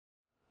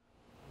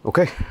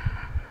Okay,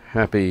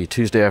 happy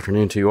Tuesday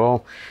afternoon to you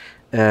all.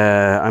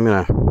 I'm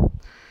going to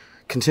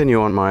continue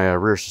on my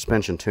rear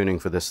suspension tuning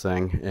for this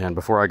thing, and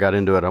before I got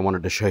into it I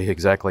wanted to show you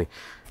exactly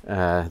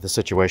the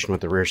situation with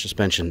the rear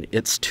suspension.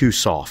 It's too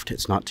soft,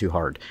 it's not too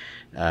hard.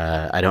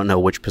 I don't know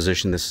which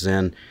position this is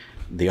in.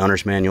 The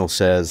owner's manual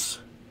says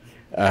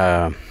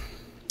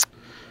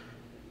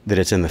that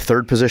it's in the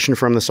third position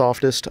from the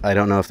softest. I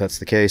don't know if that's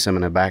the case. I'm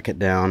going to back it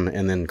down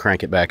and then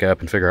crank it back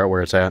up and figure out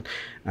where it's at.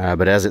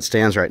 But as it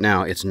stands right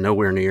now, it's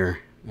nowhere near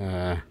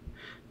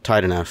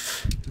tight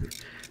enough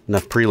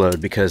preload,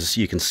 because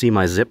you can see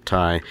my zip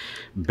tie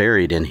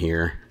buried in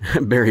here,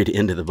 buried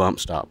into the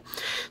bump stop.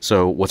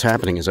 So what's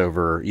happening is,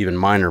 over even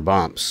minor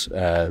bumps,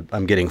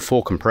 I'm getting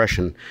full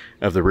compression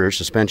of the rear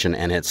suspension,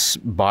 and it's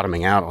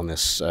bottoming out on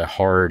this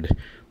hard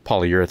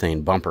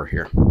polyurethane bumper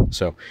here.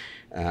 So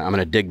I'm going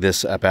to dig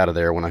this up out of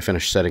there when I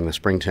finish setting the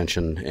spring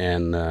tension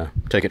and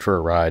take it for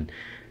a ride.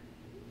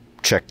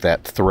 Check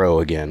that throw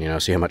again,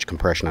 see how much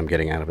compression I'm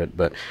getting out of it.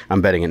 But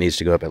I'm betting it needs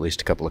to go up at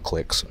least a couple of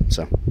clicks.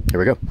 So here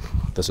we go.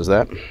 This is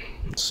that.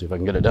 Let's see if I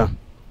can get it done.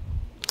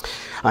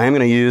 I am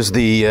going to use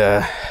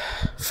the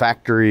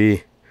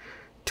factory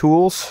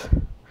tools.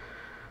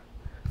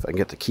 If I can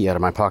get the key out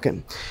of my pocket.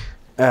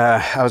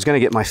 I was going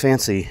to get my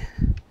fancy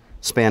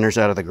spanners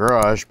out of the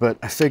garage, but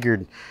I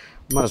figured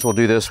might as well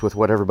do this with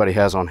what everybody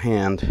has on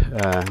hand,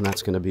 and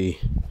that's going to be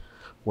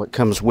what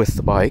comes with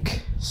the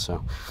bike.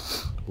 So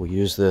we'll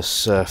use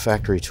this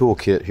factory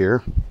toolkit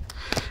here,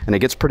 and it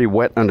gets pretty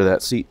wet under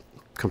that seat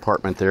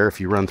compartment there if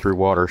you run through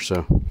water,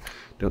 so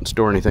don't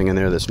store anything in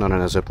there that's not in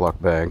a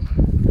Ziploc bag.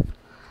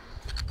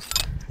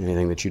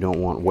 Anything that you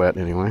don't want wet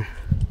anyway.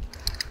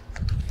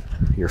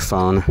 Your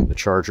phone, the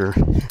charger,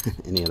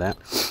 any of that.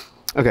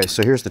 Okay,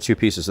 so here's the two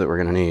pieces that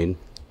we're going to need.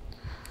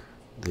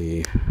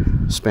 The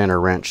spanner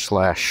wrench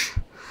slash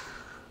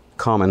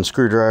common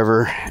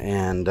screwdriver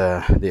and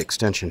the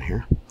extension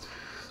here.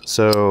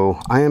 So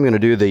I am going to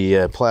do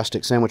the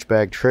plastic sandwich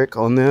bag trick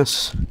on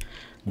this,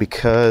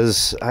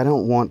 because I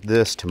don't want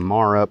this to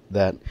mar up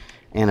that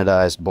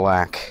anodized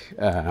black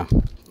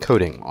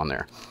coating on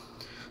there.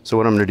 So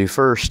what I'm going to do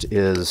first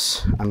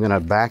is I'm going to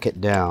back it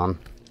down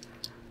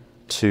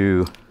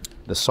to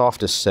the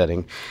softest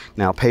setting.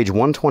 Now, page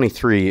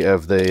 123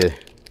 of the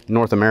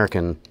North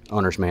American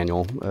owner's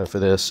manual for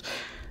this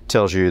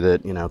tells you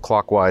that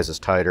clockwise is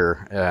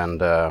tighter and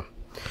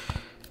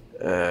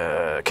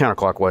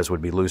counterclockwise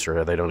would be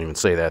looser. They don't even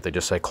say that, they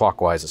just say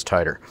clockwise is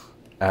tighter.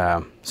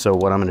 So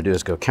what I'm going to do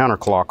is go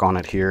counterclock on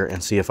it here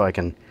and see if I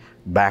can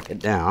back it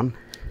down.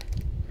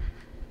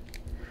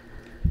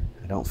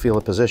 I don't feel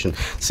a position.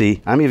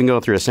 See, I'm even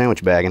going through a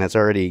sandwich bag and it's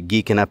already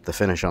geeking up the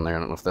finish on there. I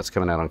don't know if that's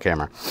coming out on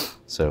camera.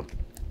 So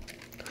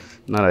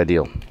not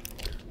ideal.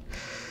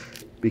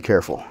 Be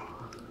careful.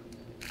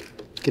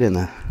 Get in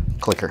the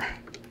clicker.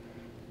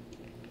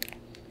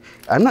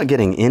 I'm not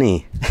getting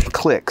any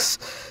clicks.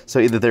 So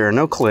either there are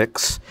no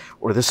clicks,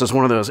 or this is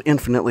one of those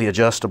infinitely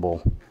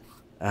adjustable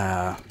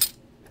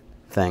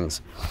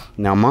things.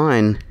 Now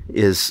mine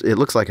is, it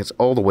looks like it's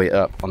all the way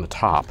up on the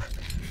top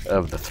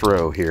of the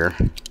throw here,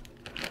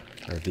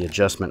 or the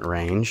adjustment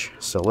range.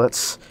 So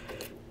let's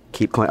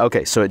keep clicking.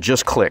 Okay, so it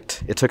just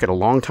clicked. It took it a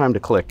long time to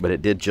click, but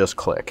it did just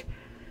click.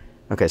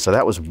 Okay, so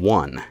that was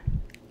 1.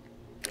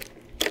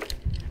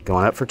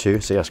 Going up for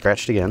 2. See, I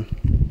scratched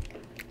again.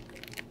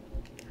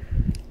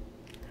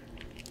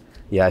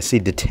 Yeah, I see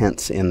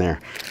detents in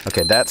there.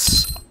 Okay,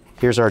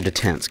 here's our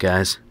detents,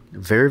 guys.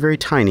 Very, very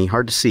tiny,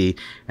 hard to see.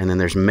 And then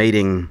there's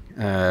mating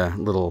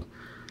little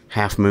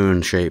half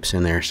moon shapes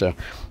in there. So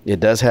it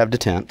does have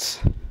detents.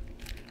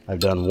 I've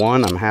done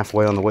 1. I'm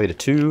halfway on the way to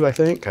 2, I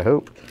think, I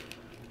hope.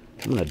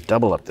 I'm gonna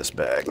double up this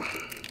bag.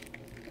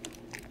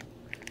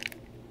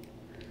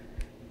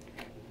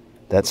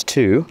 That's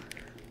 2.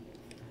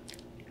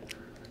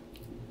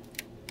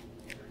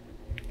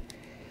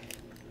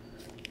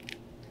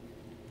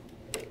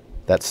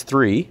 That's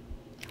 3.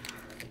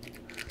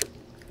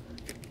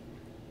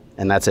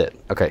 And that's it.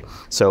 Okay,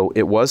 so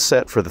it was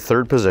set for the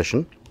third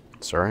position.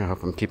 Sorry, I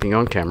hope I'm keeping you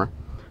on camera.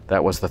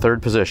 That was the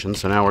third position,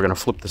 so now we're going to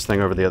flip this thing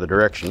over the other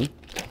direction.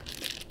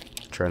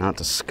 Try not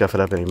to scuff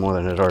it up any more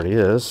than it already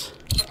is.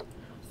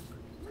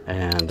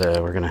 And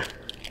we're going to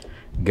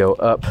go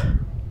up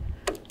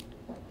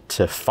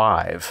to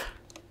 5.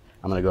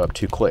 I'm going to go up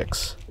 2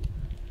 clicks.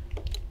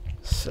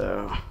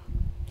 So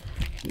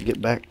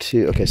get back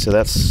to, okay, so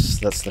that's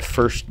the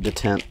first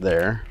detent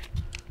there.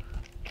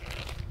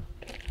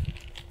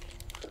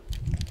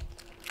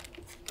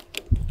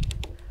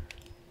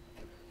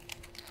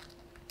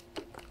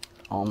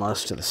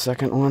 Almost to the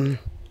second one.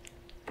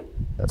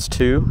 That's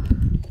 2.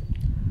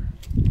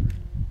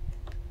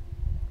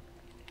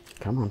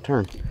 Come on,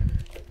 turn.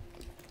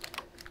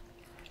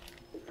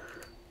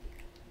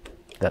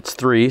 That's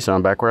 3, so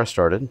I'm back where I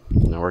started.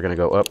 Now we're going to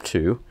go up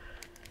 2.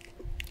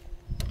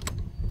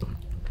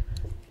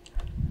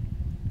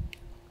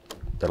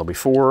 That'll be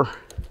 4.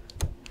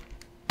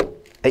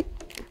 8.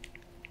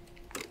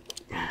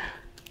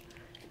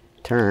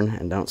 Turn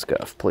and don't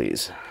scuff,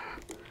 please.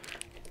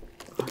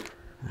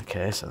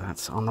 Okay, so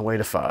that's on the way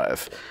to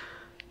 5.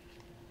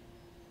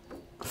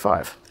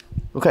 5.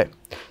 Okay,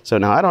 so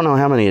now I don't know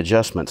how many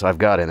adjustments I've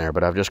got in there,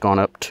 but I've just gone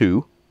up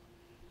 2.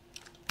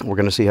 We're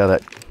going to see how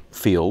that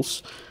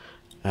feels.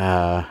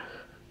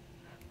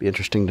 Be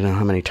interesting to know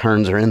how many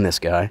turns are in this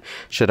guy.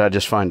 Should I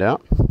just find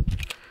out?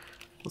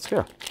 Let's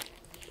go.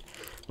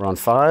 We're on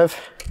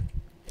 5.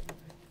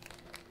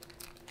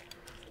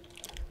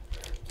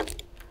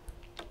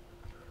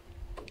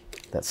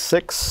 That's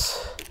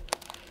 6.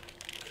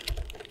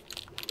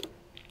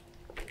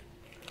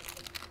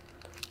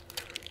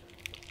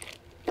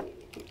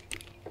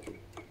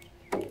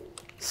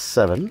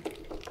 7.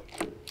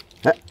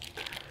 Ah.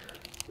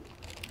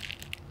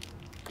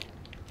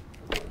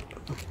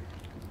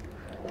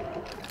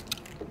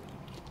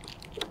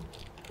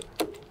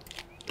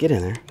 Get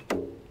in there.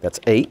 That's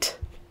 8.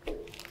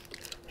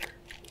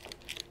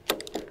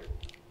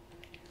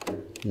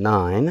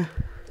 9.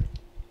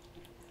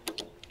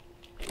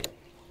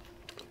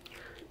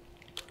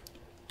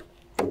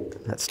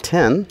 That's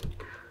 10.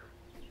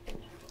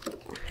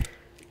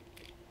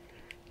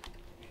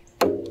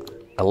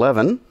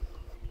 11.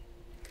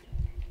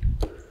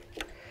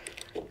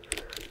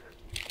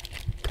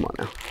 Come on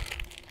now.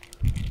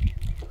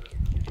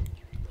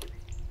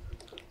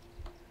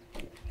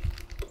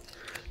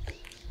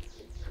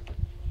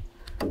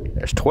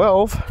 There's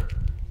 12.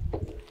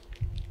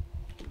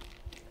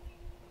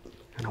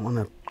 I don't want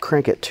to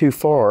crank it too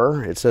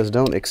far. It says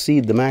don't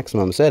exceed the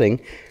maximum setting,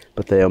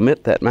 but they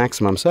omit that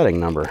maximum setting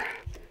number.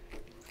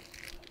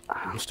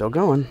 I'm still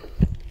going.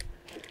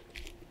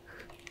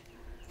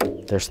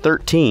 There's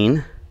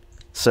 13.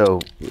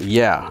 So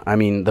yeah, I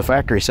mean the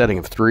factory setting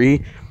of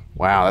 3,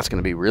 wow, that's going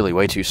to be really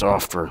way too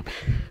soft for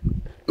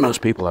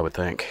most people, I would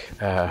think.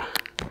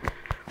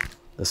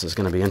 This is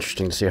going to be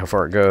interesting to see how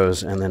far it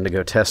goes, and then to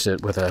go test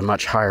it with a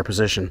much higher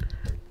position.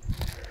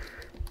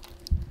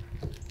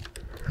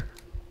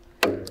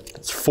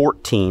 It's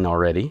 14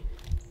 already.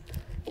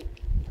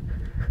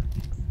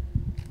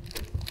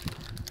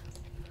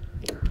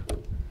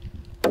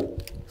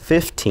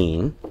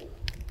 $15.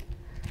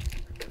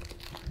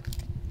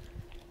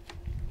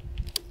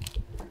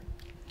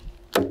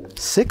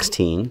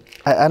 $16.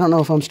 I don't know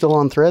if I'm still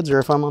on threads or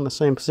if I'm on the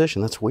same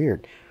position. That's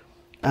weird.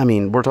 I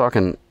mean, we're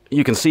talking,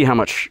 you can see how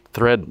much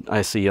thread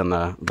I see on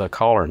the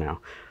collar now.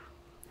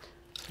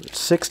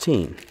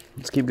 16.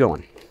 Let's keep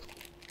going.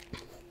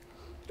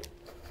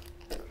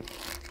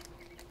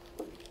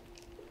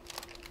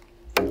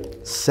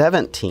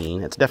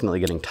 $17. It's definitely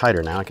getting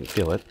tighter now. I can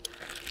feel it.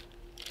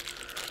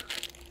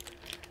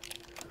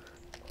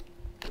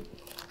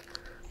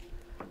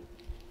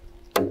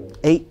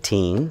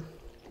 $18.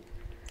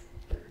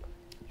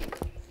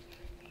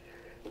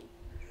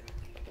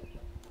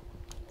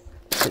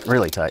 Getting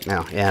really tight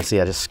now. Yeah, see,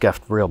 I just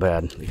scuffed real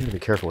bad. You gotta be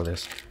careful with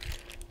this.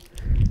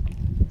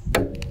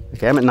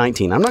 Okay, I'm at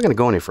 19. I'm not gonna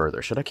go any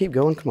further. Should I keep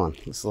going? Come on.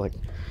 This is like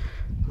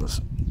those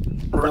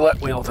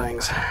roulette wheel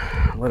things.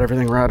 Let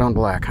everything ride on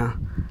black, huh?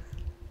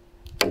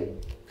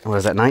 What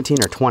is that,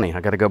 19 or 20?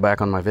 I gotta go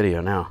back on my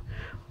video now.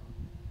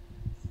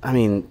 I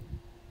mean,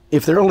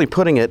 if they're only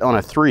putting it on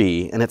a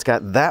 3 and it's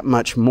got that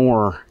much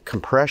more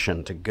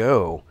compression to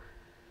go,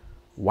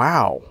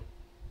 wow.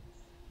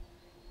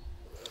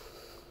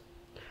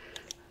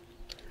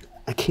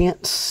 I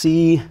can't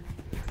see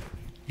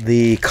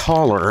the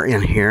collar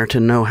in here to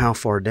know how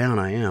far down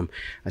I am.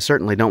 I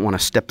certainly don't want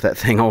to step that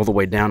thing all the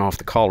way down off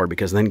the collar,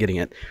 because then getting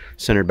it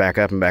centered back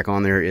up and back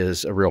on there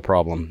is a real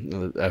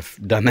problem. I've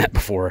done that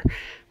before.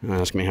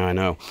 Ask me how I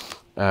know.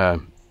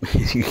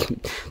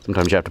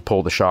 Sometimes you have to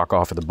pull the shock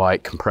off of the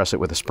bike, compress it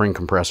with a spring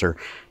compressor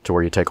to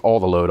where you take all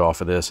the load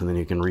off of this, and then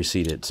you can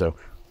reseat it. So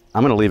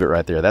I'm going to leave it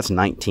right there. That's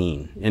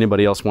 19.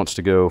 Anybody else wants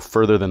to go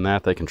further than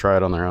that, they can try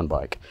it on their own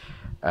bike.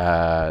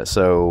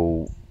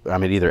 So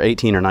I'm at either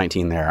 18 or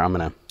 19 there. I'm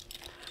going to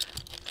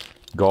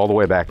go all the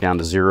way back down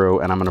to 0,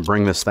 and I'm going to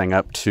bring this thing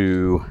up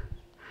to,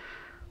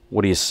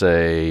 what do you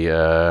say,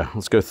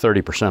 let's go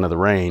 30% of the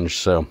range,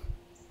 so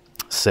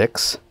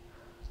 6.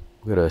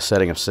 We'll go to a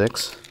setting of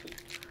 6.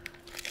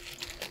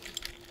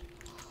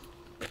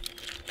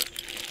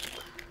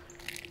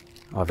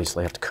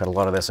 Obviously I have to cut a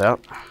lot of this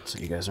out so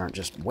you guys aren't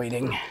just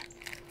waiting.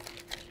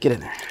 Get in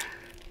there.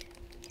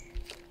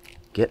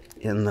 Get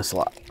in the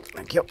slot.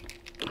 Thank you.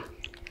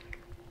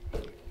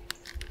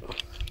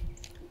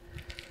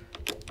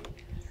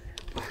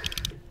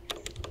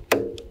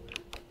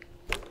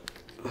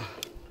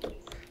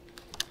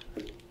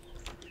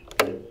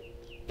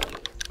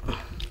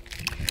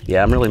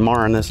 Yeah, I'm really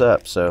marring this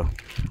up, so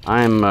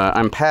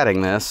I'm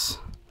padding this.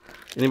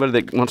 Anybody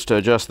that wants to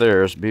adjust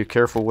theirs, be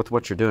careful with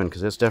what you're doing,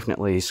 because it's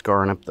definitely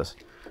scarring up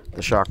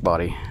the shock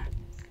body.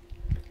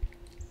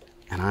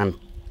 And I'm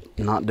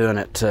not doing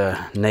it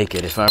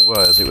naked. If I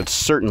was, it would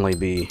certainly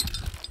be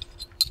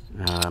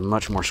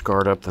much more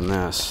scarred up than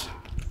this.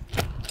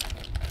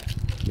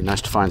 It'd be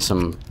nice to find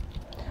some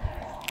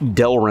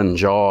Delrin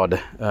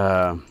jawed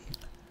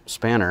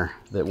spanner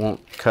that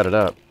won't cut it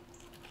up.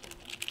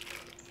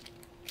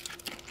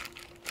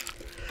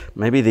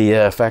 Maybe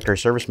the factory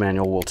service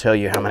manual will tell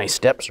you how many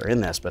steps are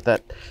in this, but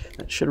that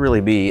should really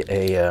be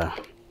a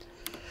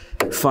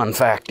fun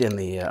fact in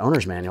the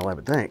owner's manual, I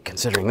would think,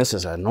 considering this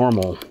is a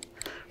normal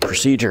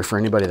procedure for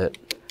anybody that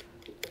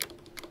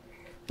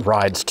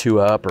rides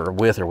 2-up or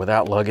with or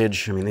without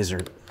luggage. I mean, these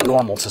are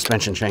normal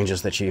suspension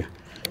changes that you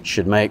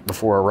should make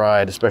before a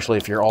ride, especially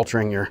if you're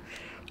altering your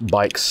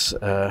bike's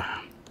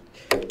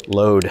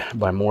load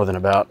by more than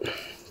about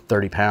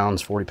 30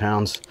 pounds, 40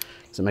 pounds,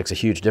 because it makes a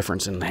huge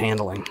difference in the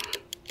handling.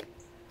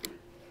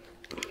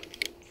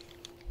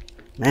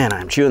 Man,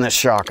 I'm chewing this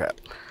shock up.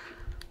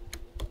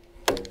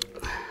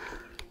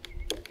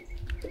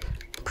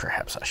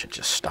 Perhaps I should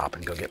just stop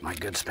and go get my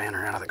good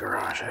spanner out of the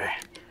garage, eh?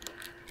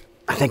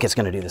 I think it's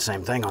going to do the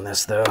same thing on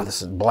this, though.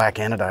 This is black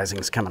anodizing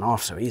is coming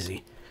off so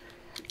easy.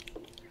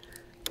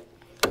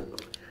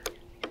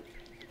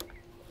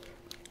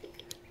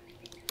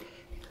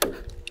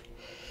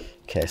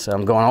 Okay, so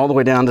I'm going all the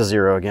way down to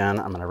 0 again.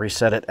 I'm going to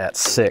reset it at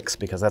 6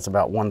 because that's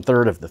about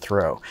 1/3 of the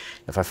throw.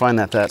 If I find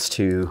that that's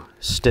too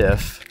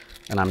stiff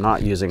and I'm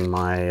not using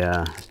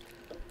my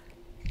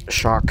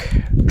shock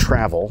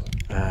travel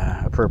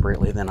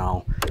appropriately, then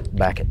I'll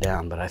back it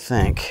down. But I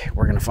think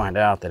we're going to find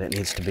out that it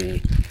needs to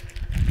be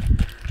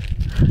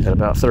at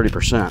about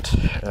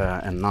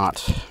 30% and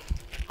not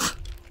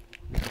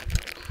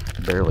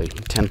barely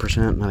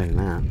 10%, not even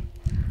that.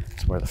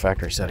 That's where the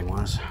factory setting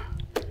was.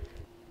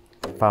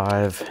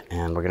 5,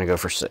 and we're going to go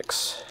for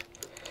 6.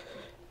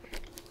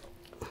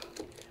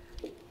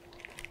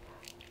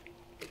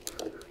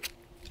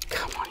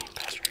 Come on, you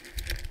bastard.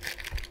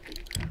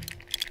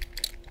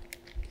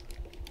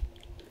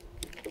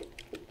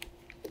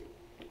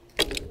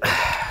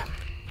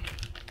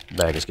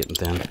 Bag is getting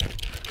thin.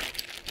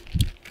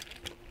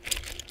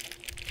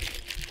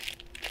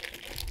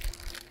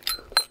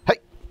 Hey!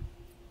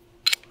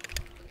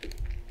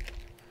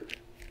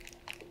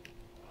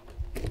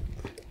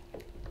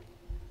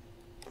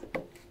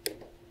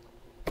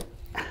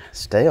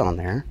 Stay on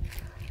there.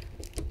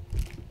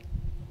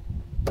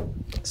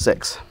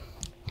 6.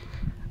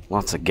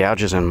 Lots of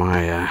gouges in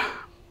my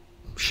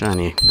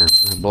shiny or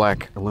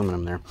black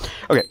aluminum there.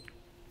 Okay,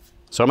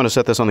 so I'm going to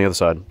set this on the other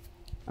side.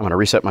 I'm going to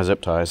reset my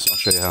zip ties. I'll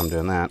show you how I'm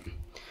doing that.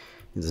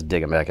 Just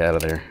dig them back out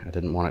of there. I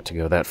didn't want it to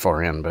go that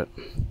far in, but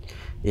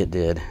it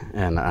did.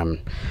 And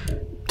I'm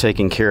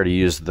taking care to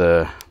use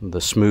the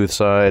smooth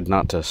side,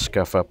 not to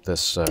scuff up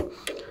this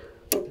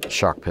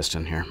shock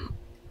piston here.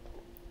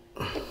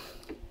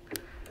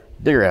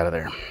 Dig her out of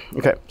there.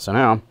 Okay, so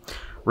now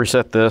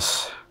reset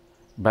this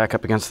back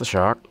up against the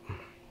shock.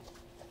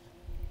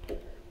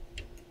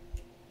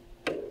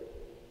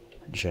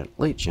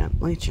 Gently,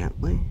 gently,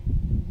 gently.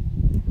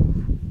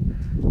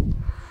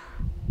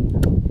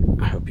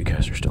 I hope you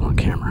guys are still on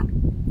camera.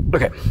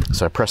 Okay,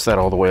 so I press that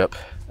all the way up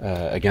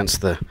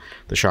against the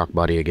shock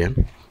body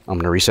again. I'm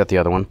going to reset the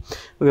other one.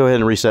 We'll go ahead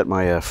and reset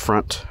my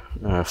front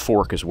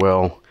fork as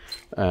well.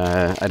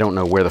 I don't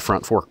know where the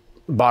front fork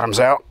bottoms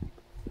out,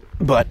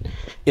 but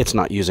it's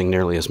not using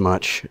nearly as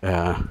much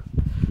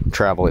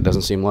travel, it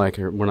doesn't seem like.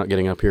 We're not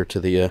getting up here to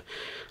the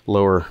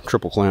lower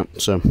triple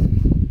clamp, so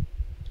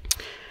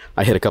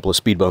I hit a couple of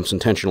speed bumps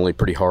intentionally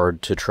pretty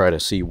hard to try to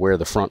see where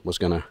the front was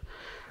going to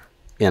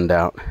end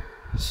out.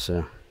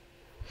 So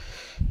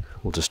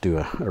we'll just do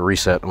a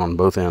reset on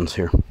both ends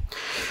here.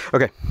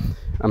 Okay,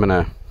 I'm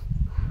going to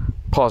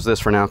pause this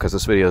for now because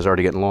this video is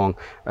already getting long.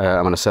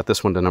 I'm going to set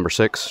this one to number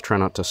 6. Try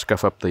not to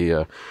scuff up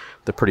the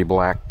pretty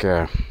black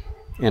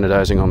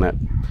anodizing on that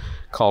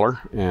collar,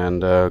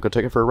 and go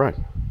take it for a ride.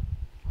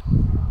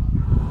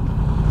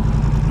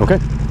 Okay,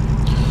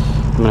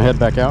 I'm going to head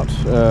back out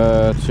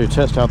to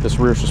test out this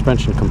rear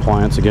suspension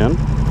compliance again.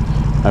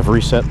 I've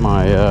reset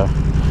my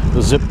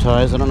zip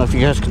ties. I don't know if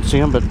you guys can see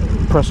them, but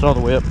press it all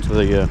the way up to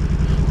the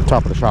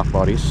top of the shock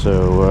body,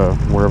 so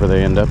wherever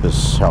they end up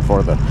is how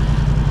far the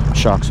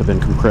shocks have been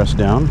compressed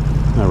down.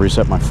 I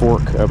reset my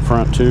fork up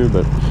front too,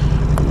 but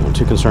I'm not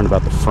too concerned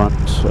about the front.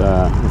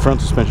 The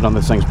front suspension on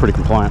this thing is pretty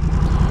compliant,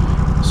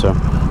 so,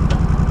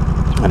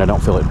 and I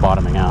don't feel it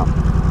bottoming out.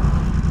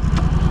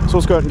 So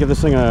let's go ahead and give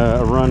this thing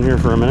a run here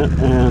for a minute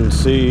and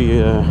see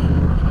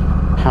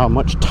how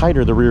much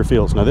tighter the rear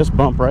feels. Now this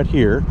bump right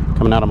here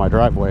coming out of my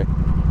driveway,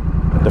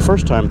 the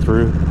first time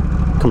through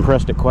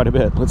compressed it quite a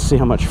bit. Let's see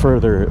how much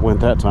further it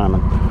went that time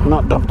and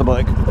not dump the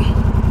bike.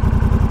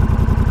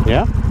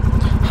 Yeah,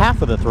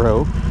 half of the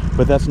throw,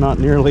 but that's not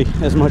nearly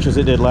as much as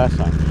it did last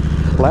time.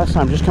 Last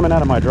time, just coming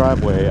out of my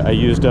driveway, I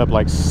used up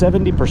like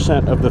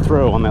 70% of the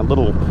throw on that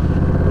little,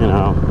 you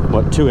know,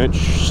 what,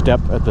 2-inch step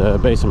at the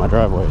base of my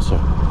driveway. So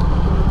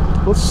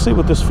let's see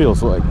what this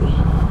feels like.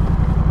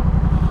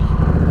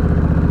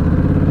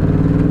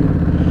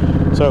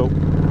 So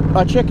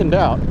I chickened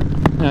out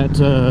at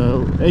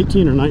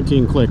 18 or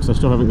 19 clicks. I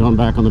still haven't gone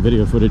back on the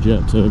video footage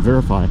yet to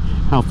verify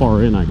how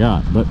far in I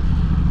got, but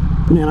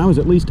man, I was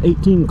at least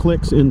 18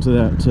 clicks into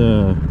that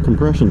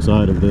compression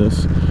side of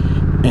this,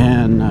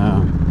 and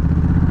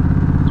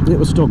it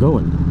was still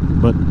going,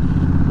 but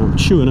I'm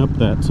chewing up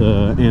that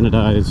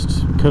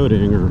anodized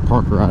coating, or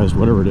parkerized,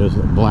 whatever it is,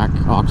 that black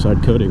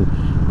oxide coating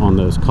on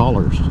those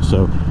collars,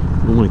 so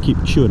I don't want to keep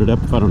chewing it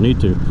up if I don't need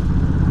to.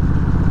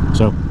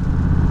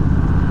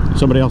 So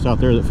somebody else out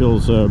there that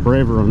feels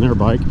braver on their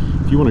bike,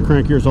 if you want to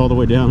crank yours all the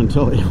way down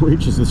until it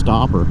reaches the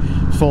stop or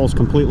falls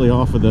completely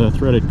off of the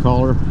threaded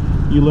collar,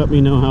 you let me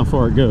know how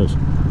far it goes.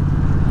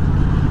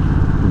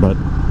 But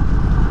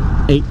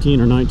 18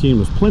 or 19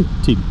 was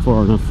plenty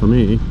far enough for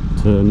me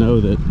to know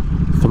that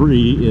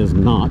 3 is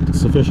not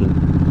sufficient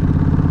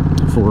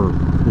for,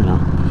 you know,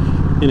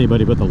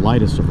 anybody but the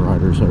lightest of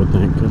riders, I would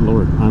think. Good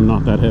Lord, I'm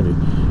not that heavy.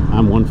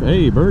 I'm one.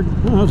 Hey, bird.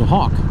 Oh, that was a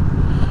hawk.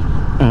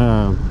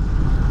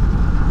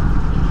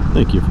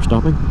 Thank you for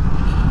stopping.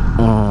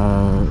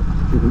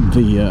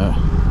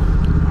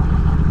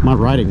 My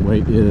riding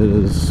weight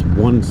is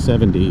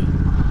 170,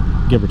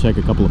 give or take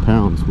a couple of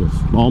pounds with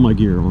all my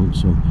gear on,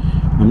 so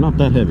I'm not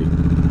that heavy.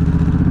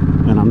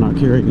 And I'm not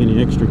carrying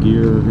any extra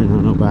gear, you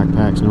know, no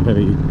backpacks, no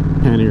heavy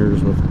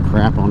panniers with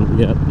crap on it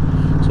yet.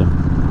 So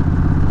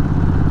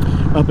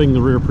upping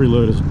the rear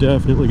preload is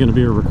definitely going to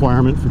be a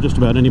requirement for just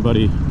about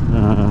anybody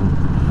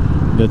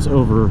that's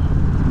over,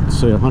 let's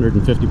say,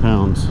 150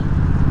 pounds.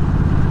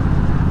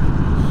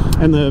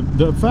 And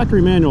the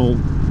factory manual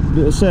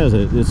says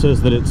it. It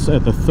says that it's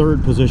at the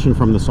 3rd position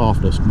from the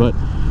softest, but,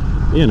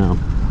 you know,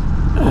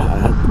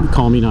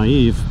 call me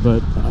naive,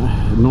 but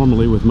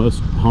normally with most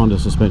Honda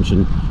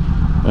suspension,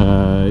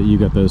 you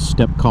got those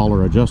step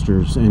collar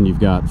adjusters and you've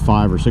got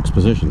 5 or 6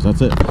 positions. That's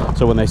it.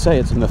 So when they say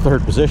it's in the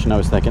 3rd position, I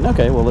was thinking,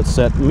 okay, well, let's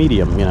set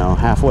medium, you know,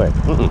 halfway.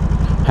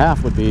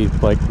 Half would be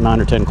like 9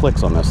 or 10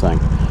 clicks on this thing,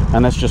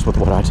 and that's just with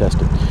what I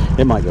tested.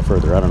 It might go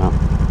further, I don't know.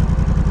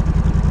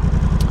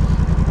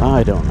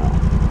 I don't know.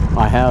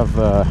 I have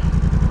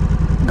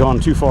gone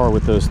too far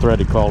with those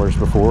threaded collars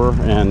before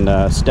and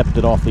stepped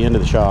it off the end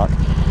of the shock,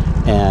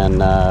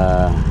 and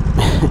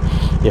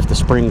if the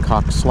spring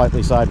cocks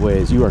slightly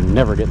sideways, you are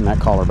never getting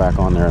that collar back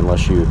on there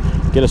unless you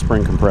get a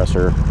spring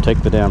compressor,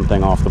 take the damn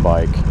thing off the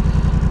bike,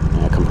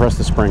 compress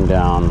the spring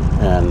down,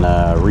 and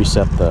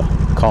reset the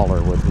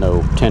collar with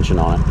no tension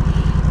on it,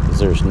 because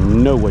there's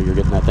no way you're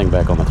getting that thing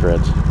back on the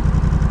threads.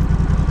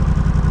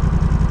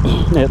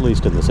 At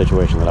least in the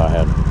situation that I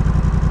had.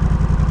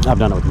 I've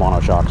done it with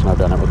monoshocks and I've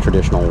done it with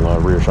traditional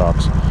rear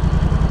shocks.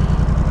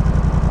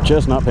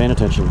 Just not paying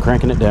attention,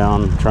 cranking it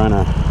down, trying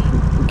to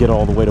get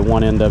all the way to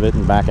one end of it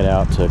and back it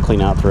out to clean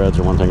out threads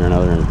or one thing or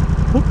another, and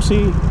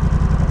whoopsie.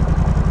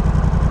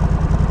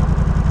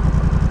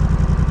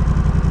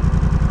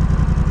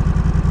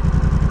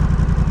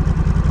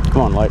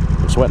 Come on, light.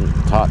 I'm sweating.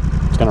 It's hot.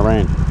 It's gonna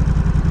rain.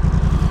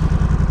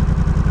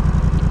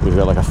 We've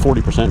got like a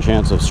 40%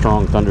 chance of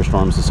strong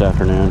thunderstorms this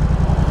afternoon.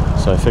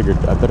 So I figured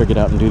I better get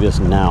out and do this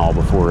now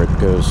before it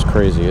goes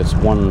crazy. It's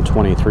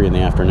 1:23 in the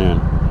afternoon.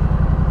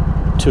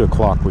 2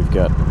 o'clock, we've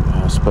got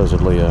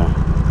supposedly a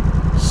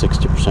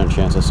 60%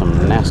 chance of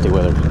some nasty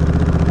weather.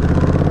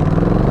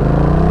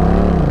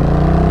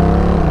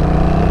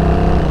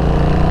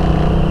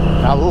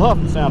 I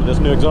love the sound of this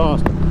new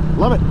exhaust.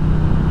 Love it.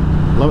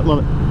 Love it, love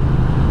it.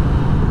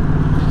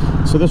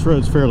 So this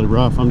road's fairly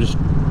rough. I'm just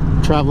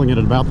traveling at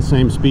about the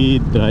same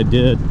speed that I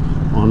did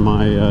on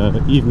my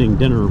evening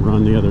dinner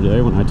run the other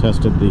day when I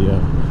tested the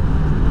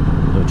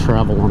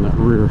travel on that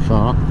rear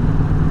shock.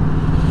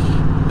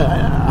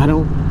 I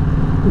don't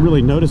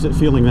really notice it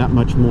feeling that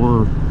much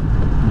more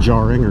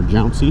jarring or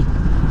jouncy.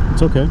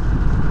 It's okay.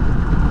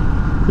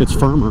 It's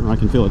firmer. I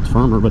can feel it's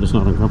firmer, but it's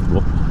not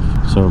uncomfortable.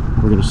 So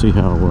we're going to see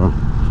how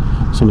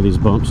some of these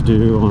bumps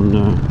do on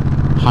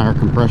higher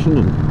compression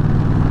and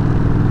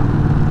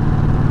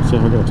see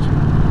how it goes.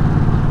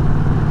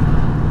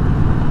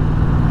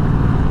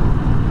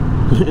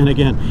 And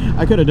again,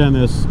 I could have done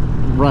this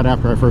right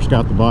after I first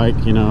got the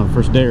bike, you know,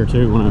 first day or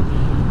two when I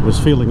was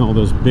feeling all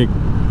those big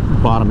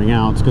bottoming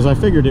outs, because I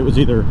figured it was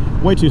either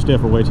way too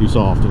stiff or way too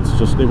soft. It's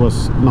just, it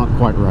was not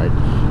quite right.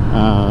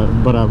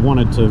 But I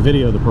wanted to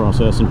video the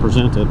process and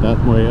present it. That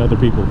way other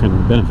people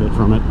can benefit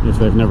from it if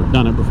they've never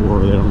done it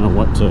before, or they don't know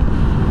what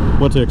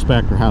to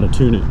expect or how to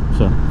tune it.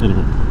 So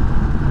anyway,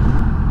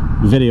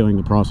 videoing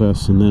the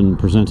process and then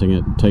presenting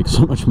it takes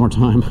so much more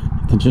time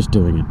than just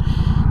doing it.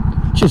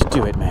 Just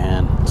do it,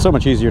 man. It's so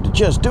much easier to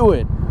just do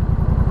it.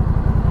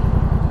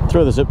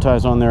 Throw the zip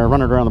ties on there,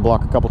 run it around the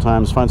block a couple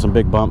times, find some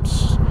big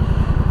bumps,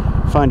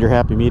 find your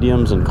happy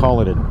mediums, and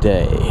call it a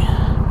day.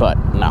 But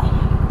no.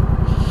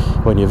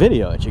 When you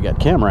video it, you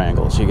got camera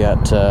angles, you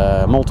got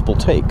multiple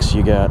takes,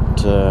 you got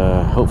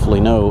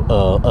hopefully no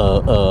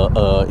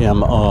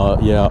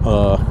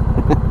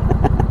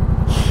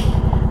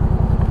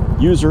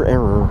user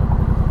error.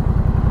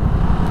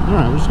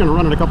 Alright, we're just going to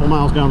run it a couple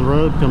miles down the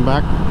road, come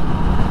back.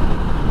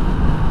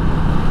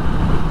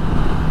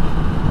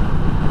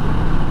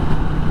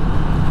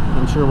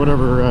 I'm sure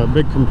whatever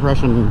big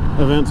compression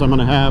events I'm going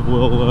to have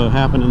will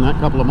happen in that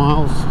couple of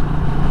miles.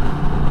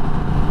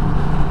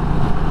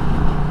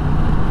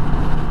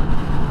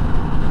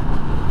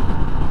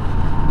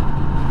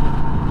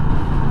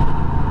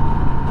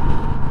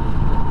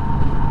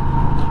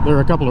 There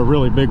are a couple of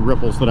really big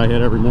ripples that I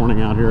hit every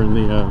morning out here in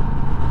the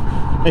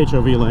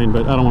HOV lane,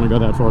 but I don't want to go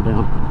that far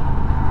down.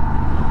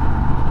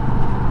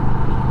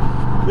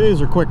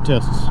 These are quick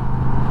tests.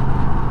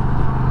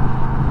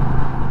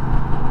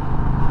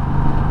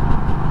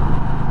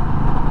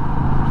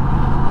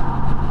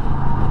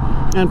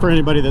 And for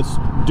anybody that's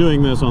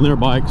doing this on their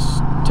bikes,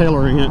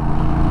 tailoring it,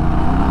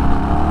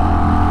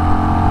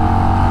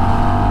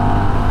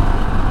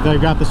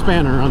 they've got the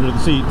spanner under the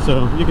seat,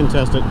 so you can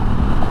test it.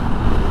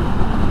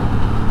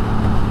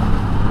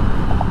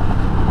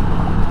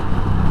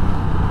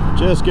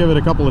 Just give it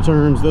a couple of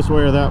turns this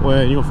way or that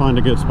way, and you'll find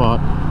a good spot.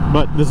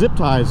 But the zip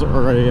ties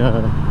are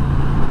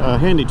a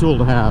handy tool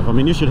to have. I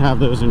mean, you should have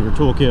those in your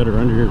toolkit or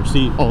under your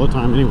seat all the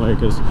time anyway,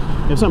 because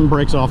if something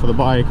breaks off of the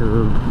bike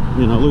or,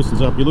 you know,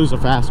 loosens up, you lose a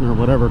fastener or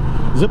whatever,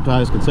 zip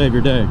ties can save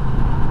your day.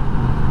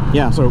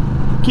 Yeah, so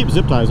keep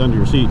zip ties under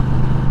your seat.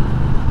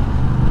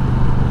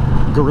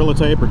 Gorilla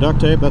tape or duct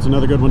tape, that's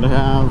another good one to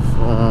have.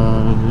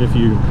 If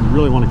you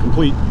really want a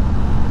complete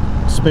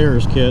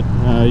spares kit,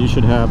 you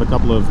should have a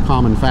couple of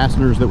common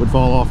fasteners that would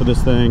fall off of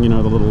this thing, you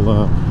know, the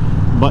little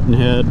button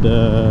head,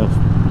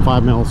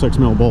 5mm,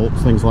 6mm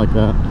bolts, things like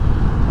that.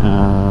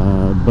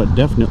 But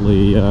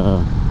definitely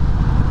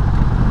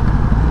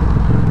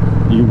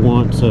you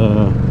want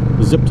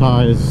zip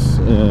ties.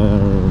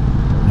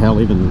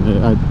 Hell, even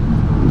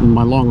in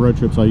my long road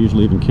trips I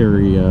usually even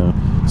carry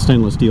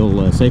stainless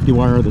steel safety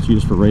wire that's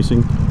used for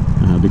racing,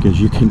 because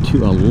you can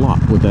do a lot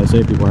with that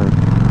safety wire.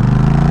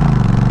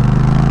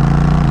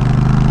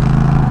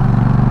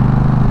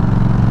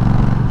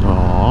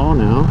 Oh,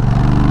 now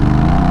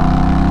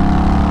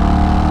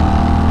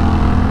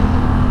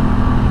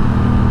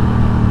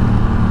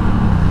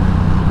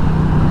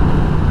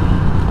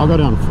I'll go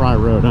down Fry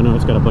Road. I know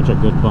it's got a bunch of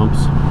good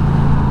bumps.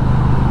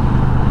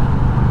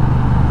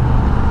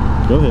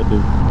 Go ahead,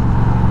 dude.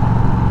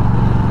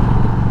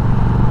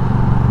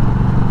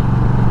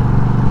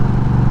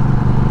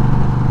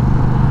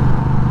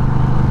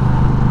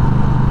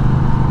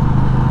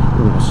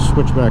 We're going to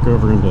switch back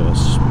over into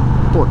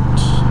Sport.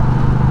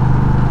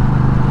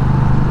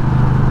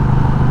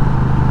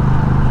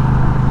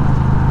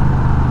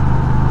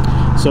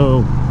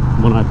 So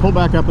when I pull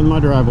back up in my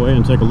driveway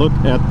and take a look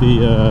at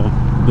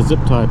the zip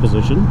tie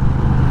position,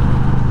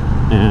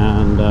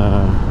 and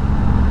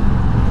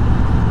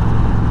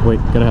wait,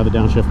 gotta have the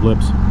downshift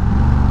blips.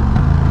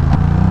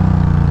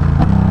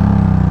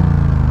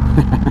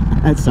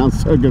 That sounds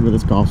so good with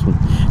this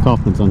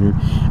Kaufman's on here.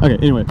 Okay,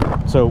 anyway,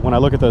 so when I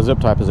look at those zip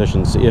tie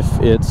positions, if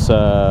it's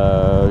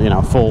you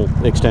know, full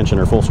extension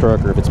or full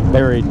stroke, or if it's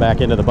buried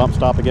back into the bump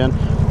stop again,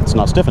 it's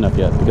not stiff enough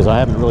yet, because I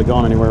haven't really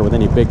gone anywhere with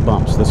any big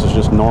bumps. This is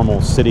just normal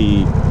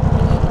city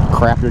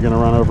crap you're going to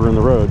run over in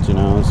the roads, you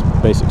know, it's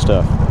basic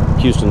stuff.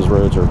 Houston's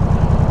roads are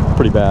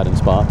pretty bad in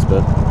spots,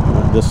 but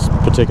this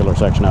particular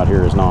section out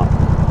here is not.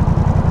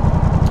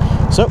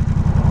 So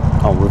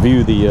I'll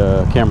review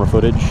the camera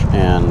footage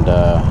and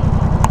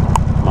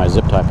my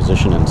zip tie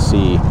position and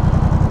see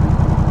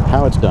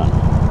how it's done.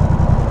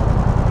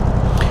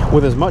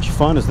 With as much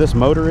fun as this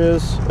motor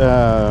is,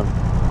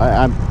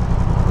 I'm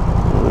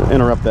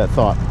interrupt that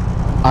thought.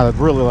 I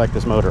really like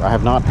this motor.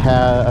 I've not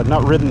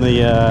ridden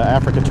the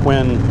Africa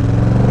Twin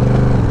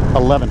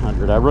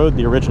 1100. I rode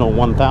the original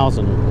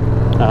 1000,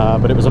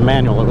 but it was a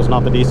manual. It was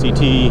not the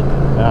DCT.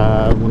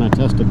 When I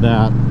tested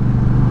that,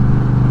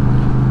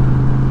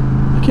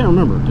 I can't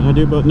remember. Did I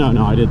do both?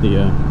 No, I did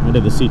the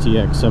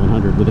CTX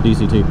 700 with the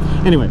DCT.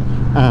 Anyway,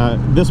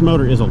 this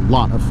motor is a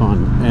lot of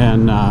fun,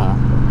 and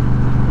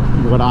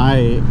what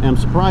I am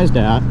surprised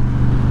at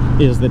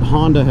is that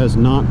Honda has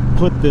not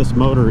put this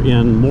motor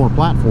in more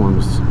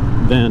platforms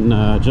than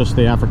just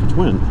the Africa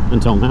Twin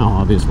until now.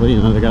 Obviously,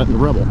 you know, they got it in the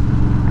Rebel.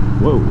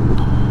 Whoa.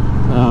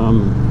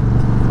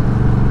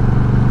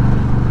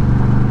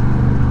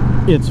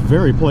 It's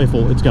very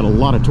playful. It's got a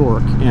lot of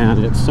torque,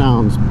 and it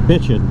sounds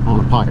bitchin'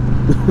 on a pipe.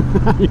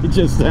 It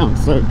just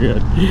sounds so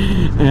good.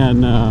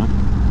 And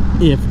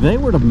if they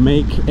were to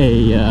make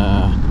a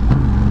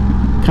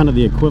kind of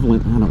the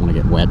equivalent, I don't want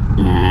to get wet.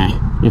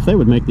 If they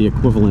would make the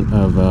equivalent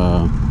of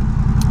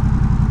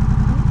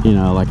you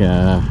know, like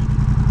a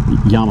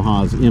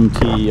Yamaha's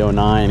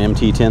MT-09,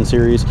 MT-10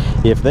 series,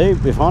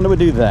 if Honda would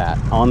do that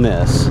on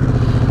this,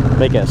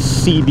 make a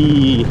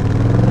CB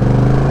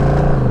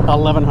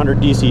 1100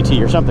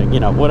 DCT or something, you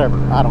know, whatever,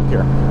 I don't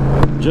care.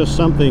 Just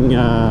something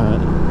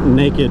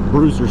naked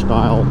bruiser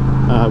style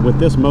with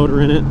this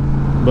motor in it,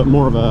 but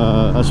more of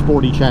a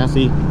sporty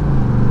chassis.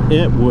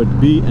 It would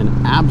be an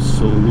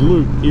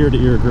absolute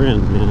ear-to-ear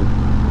grin, man.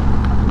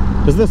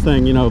 Because this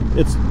thing, you know,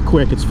 it's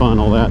quick, it's fun,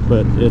 all that,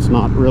 but it's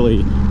not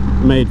really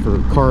made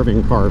for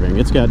carving.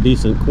 It's got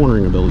decent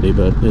cornering ability,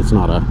 but it's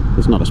not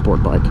a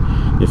sport bike.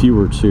 If you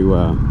were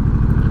to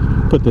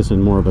put this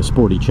in more of a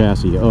sporty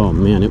chassis, oh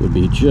man, it would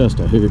be just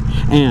a hoot.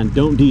 And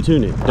don't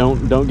detune it.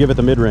 Don't give it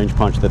the mid-range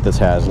punch that this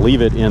has.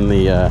 Leave it in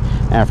the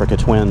Africa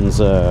Twins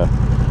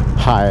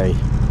high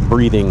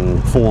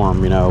breathing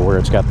form, you know, where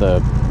it's got the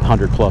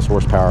 100 plus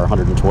horsepower,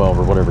 112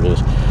 or whatever it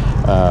is.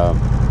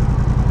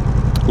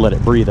 Let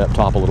it breathe up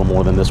top a little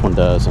more than this one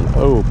does, and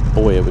oh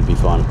boy, it would be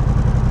fun.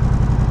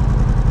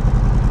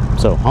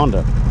 So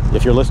Honda,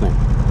 if you're listening,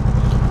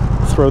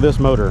 throw this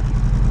motor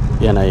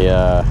in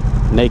a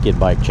naked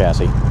bike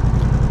chassis.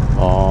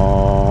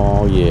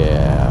 Oh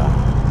yeah.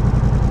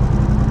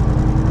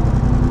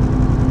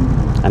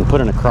 and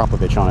put in a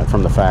Kropovich on it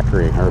from the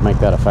factory, or make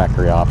that a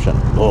factory option.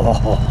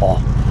 Oh,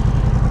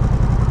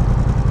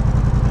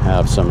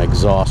 have some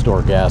exhaust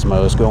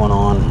orgasmos going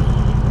on.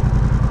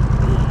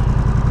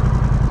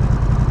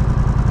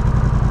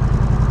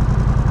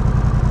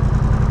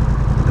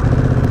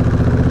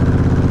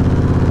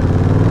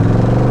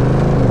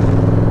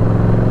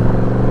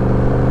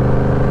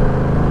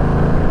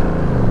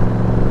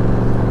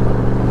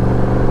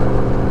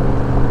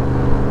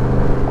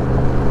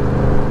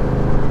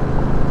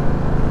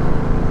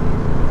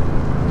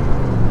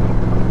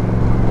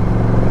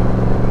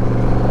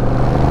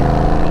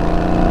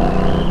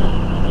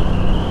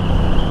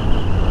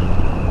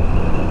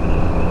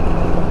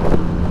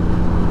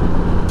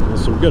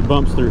 Good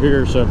bumps through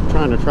here, so I'm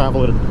trying to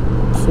travel at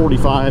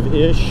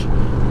 45-ish.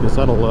 Guess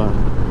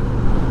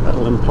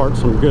that'll impart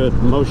some good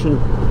motion.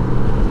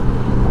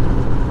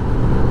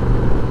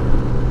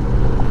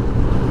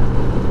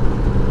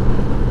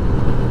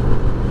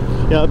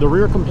 Yeah, the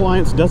rear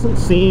compliance doesn't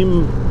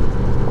seem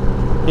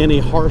any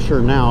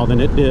harsher now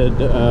than it did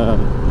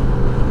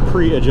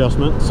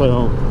pre-adjustment,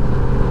 so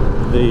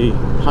the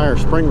higher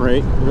spring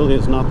rate really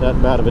is not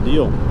that bad of a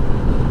deal.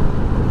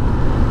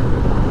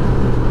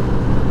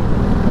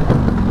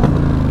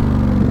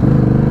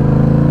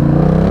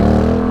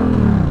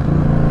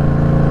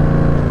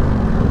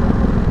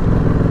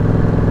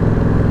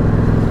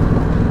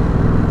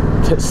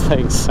 This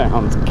thing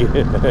sounds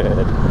good.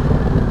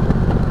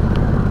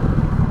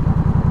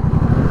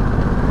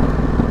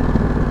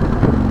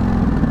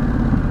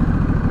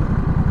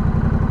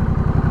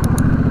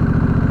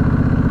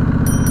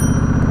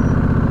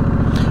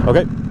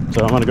 Okay,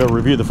 so I'm going to go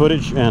review the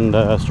footage and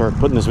start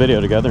putting this video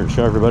together and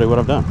show everybody what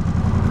I've done.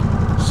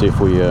 See if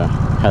we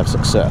have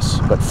success.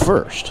 But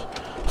first,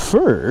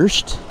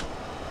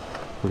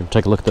 we're going to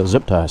take a look at those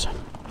zip ties.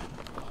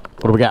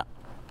 What do we got?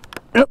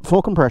 Yep,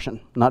 full compression.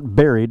 Not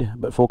buried,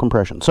 but full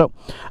compression. So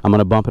I'm going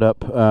to bump it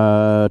up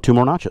 2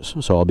 more notches.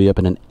 So I'll be up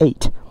in an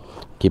 8.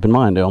 Keep in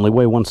mind, I only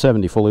weigh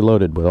 170 fully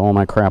loaded with all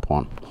my crap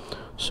on.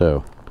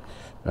 So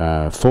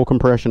full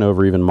compression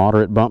over even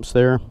moderate bumps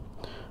there.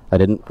 I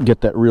didn't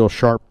get that real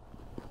sharp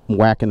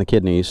whack in the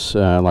kidneys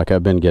like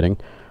I've been getting.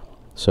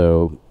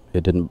 So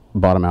it didn't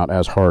bottom out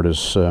as hard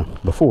as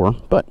before,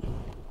 but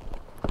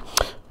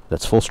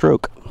that's full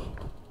stroke.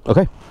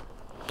 Okay.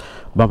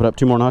 Bump it up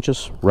 2 more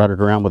notches, ride it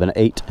around with an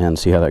 8, and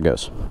see how that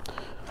goes.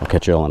 I'll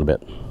catch you all in a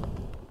bit.